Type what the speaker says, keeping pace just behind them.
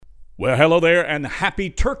Well, hello there, and happy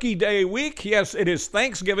Turkey Day week. Yes, it is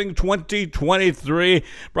Thanksgiving 2023.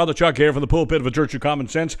 Brother Chuck here from the pulpit of a Church of Common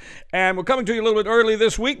Sense. And we're coming to you a little bit early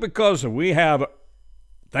this week because we have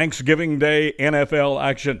Thanksgiving Day NFL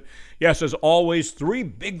action. Yes, there's always three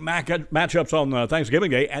big matchups on Thanksgiving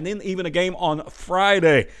Day, and then even a game on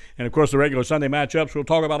Friday. And, of course, the regular Sunday matchups. We'll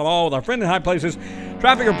talk about them all with our friend in high places.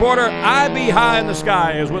 Traffic reporter I.B. High in the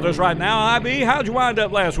Sky is with us right now. I.B., how'd you wind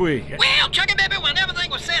up last week? Well, Chucky baby, when everything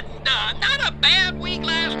was said and done, not a bad week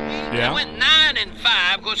last week. Yeah. I went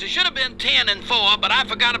 9-5. Of course, it should have been 10-4, but I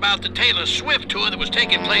forgot about the Taylor Swift tour that was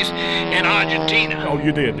taking place in Argentina. Oh,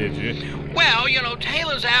 you did you? Well,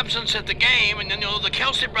 Taylor's absence at the game, and the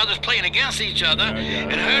Kelsey brothers playing against each other,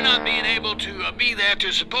 and her not being able to be there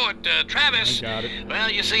to support Travis. Got it. Well,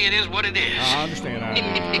 you see, it is what it is. I understand.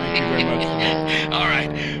 Thank you very much for that. All right,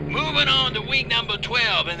 moving on to week number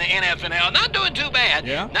 12 in the NFL. Not doing too bad.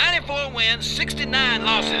 Yeah. 94 wins, 69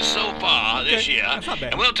 losses so far this year. That's not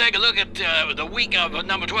bad. And we'll take a look at the week of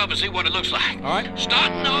number 12 and see what it looks like. All right.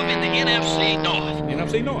 Starting off in the NFC North.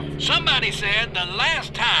 NFC North. Somebody said the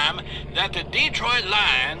last time that the Detroit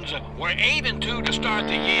Lions were 8-2 to start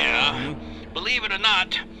the year, believe it or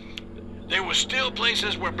not, there were still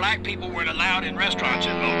places where black people weren't allowed in restaurants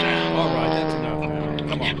in Motown. All right, that's enough now.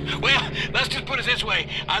 Come on. Well, let's just put it this way.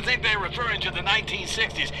 I think they're referring to the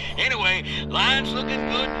 1960s. Anyway, Lions looking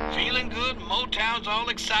good, feeling good. Motown's all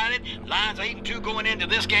excited. Lions 8-2 going into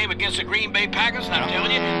this game against the Green Bay Packers. And I'm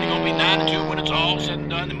telling you, they're going to be 9-2 when it's all said and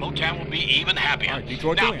done. And Motown will be even happier. All right,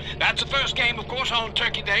 Detroit now, win. that's the first game, of course, on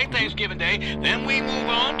Turkey Day, Thanksgiving Day. Then we move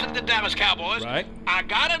on to the Dallas Cowboys. Right. I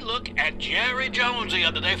got to look at Jerry Jones the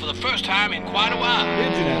other day for the first time in quite a while.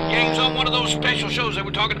 Did you now? Game's on one of those special shows that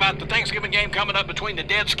we're talking about, the Thanksgiving game coming up between the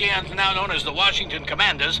Deadskins, now known as the Washington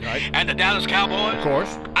Commanders, Right. and the Dallas Cowboys. Of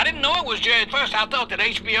course. I didn't know it was Jerry at first. I thought that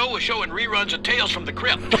HBO was showing reruns of Tales from the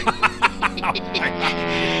Crypt.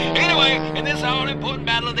 Anyway, in this all-important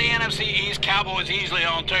battle of the NFC East, Cowboys easily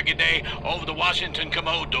on Turkey Day over the Washington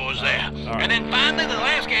Commodores there. All right. And then finally, the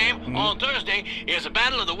last game on Thursday is the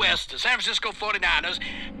Battle of the West. The San Francisco 49ers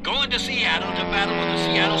going to Seattle to battle with the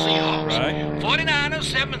Seattle Seahawks. Right.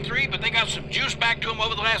 49ers 7-3, but they got some juice back to them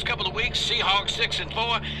over the last couple of weeks. Seahawks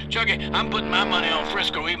 6-4. Chucky, I'm putting my money on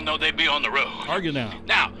Frisco, even though they be on the road. Argue now.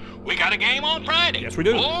 Now, we got a game on Friday. Yes, we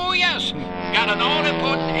do. Oh, yes. Got an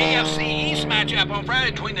all-important AFC East matchup on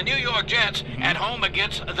Friday between the New York Jets at home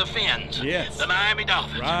against the Fins. Yes. The Miami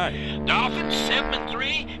Dolphins. Right. Dolphins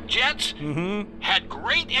 7-3. Jets had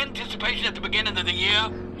great anticipation at the beginning of the year.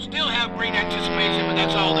 Still have great anticipation, but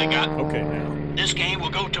that's all they got. Okay, now. This game will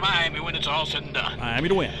go to Miami when it's all said and done. Miami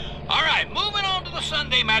to win. All right, moving on to the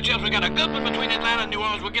Sunday matchups. We got a good one between Atlanta and New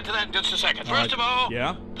Orleans. We'll get to that in just a second. All First right. of all,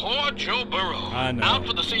 Yeah? poor Joe Burrow. I know. Out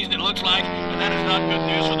for the season, it looks like, and that is not good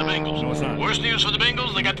news for the Bengals. No, it's not. Worst news for the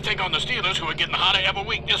Bengals, they got to take on the Steelers, who are getting hotter every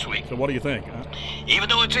week this week. So what do you think? Huh? Even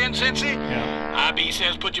though it's in Cincy, Yeah. I.B.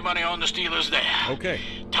 says put your money on the Steelers there. Okay.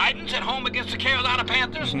 Titans at home against the Carolina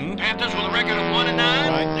Panthers. Panthers with a record of 1-9.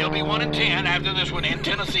 Right. They'll be 1-10 after this one in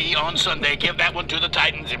Tennessee on Sunday. Give that one to the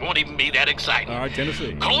Titans. It won't even be that exciting. All right,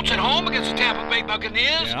 Tennessee. Colts at home against the Tampa Bay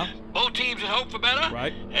Buccaneers. Yeah. Both teams that hope for better.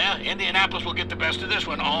 Right. Yeah, Indianapolis will get the best of this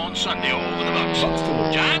one on Sunday over the Bucs. Bucs to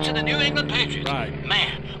win. Giants and the New England Patriots. Right.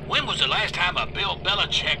 Man, when was the last time a Bill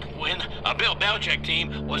Belichick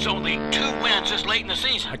team was only 2 wins this late in the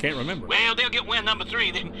season? I can't remember. Well, they'll get win number 3.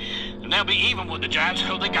 And they'll be even with the Giants,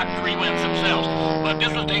 so they got 3 wins themselves. But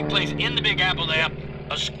this will take place in the Big Apple there.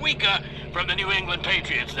 A squeaker from the New England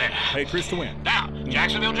Patriots there. Patriots to win. Now,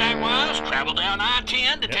 Jacksonville Jaguars travel down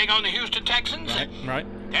I-10 to take on the Houston Texans. Right.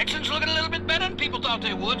 Texans looking a little bit better than people thought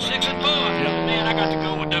they would, 6-4. Man, I got to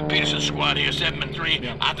go with Doug Peterson's squad here, 7-3.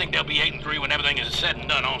 Yeah. I think they'll be 8-3 when everything is said and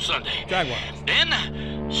done on Sunday. Jaguars.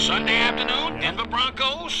 Then, Sunday afternoon, Denver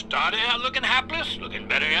Broncos started out looking hapless, looking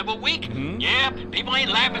better every week. Yeah, people ain't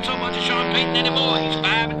laughing so much at Sean Payton anymore. He's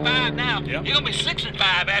 5-5 now. Yeah. He's gonna be 6-5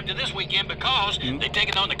 after this weekend because they're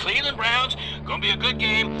taking on the Cleveland Browns. Gonna be a good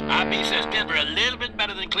game. I.B. says Denver a little bit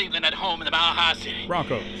better than Cleveland at home in the Mile High City.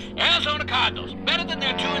 Broncos. Arizona Cardinals, better than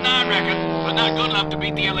their 2-9 record, but not good enough to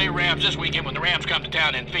beat the L.A. Rams this weekend when the Rams come to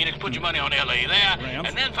town in Phoenix. Put your money on L.A. there. Rams.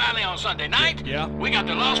 And then finally on Sunday night, Yeah. we got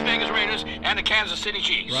the Las Vegas Raiders and the Kansas City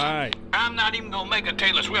Chiefs. Right. I'm not even going to make a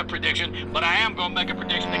Taylor Swift prediction, but I am going to make a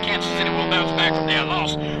prediction that Kansas City will bounce back from their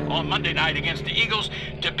loss on Monday night against the Eagles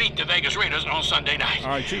to beat the Vegas Raiders on Sunday night. All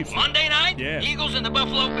right, Chiefs. Monday night, Yeah. Eagles and the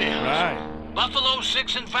Buffalo Bills. Right. Buffalo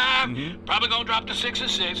 6-5, probably gonna drop to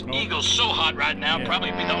 6-6. Oh. Eagles so hot right now, Yeah.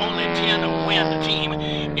 probably be the only 10-win team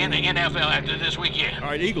in the NFL after this weekend. All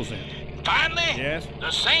right, Eagles then. Finally, Yes.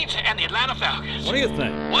 the Saints and the Atlanta Falcons. What do you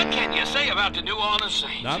think? What can you say about the New Orleans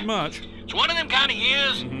Saints? Not much. It's one of them kind of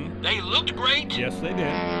years They looked great. Yes, they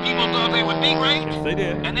did. People thought they would be great. Yes, they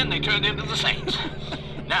did. And then they turned into the Saints.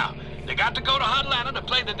 Now, they got to go to Atlanta to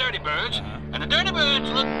play the Dirty Birds. Uh-huh. And the Dirty Birds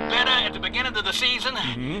looked better at the beginning of the season.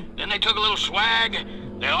 Mm-hmm. Then they took a little swag.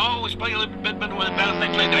 They always play a little bit better than they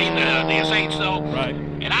played the Saints, though. Right.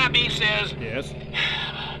 And I.B. says Yes.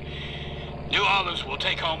 New Orleans will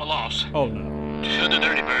take home a loss Oh, no. to the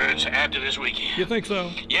Dirty Birds after this weekend. You think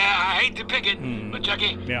so? Yeah, I hate to pick it, but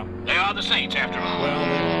Chucky, Yeah. they are the Saints after all.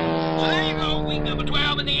 Well, So there you go, week number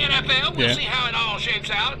 12 in the NFL. We'll Yeah. see how it all shapes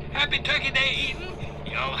out. Happy Turkey Day eating.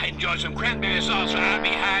 Y'all enjoy some cranberry sauce I'll be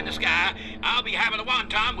high in the sky. I'll be having a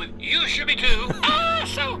wonton with you should be too.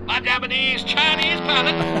 So my Japanese Chinese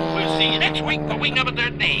pilot. We'll see you next week for week number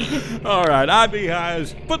 13. all right. I.B.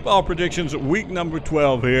 High's football predictions, week number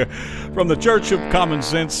 12 here from the Church of Common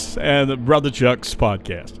Sense and the Brother Chuck's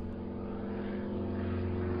podcast.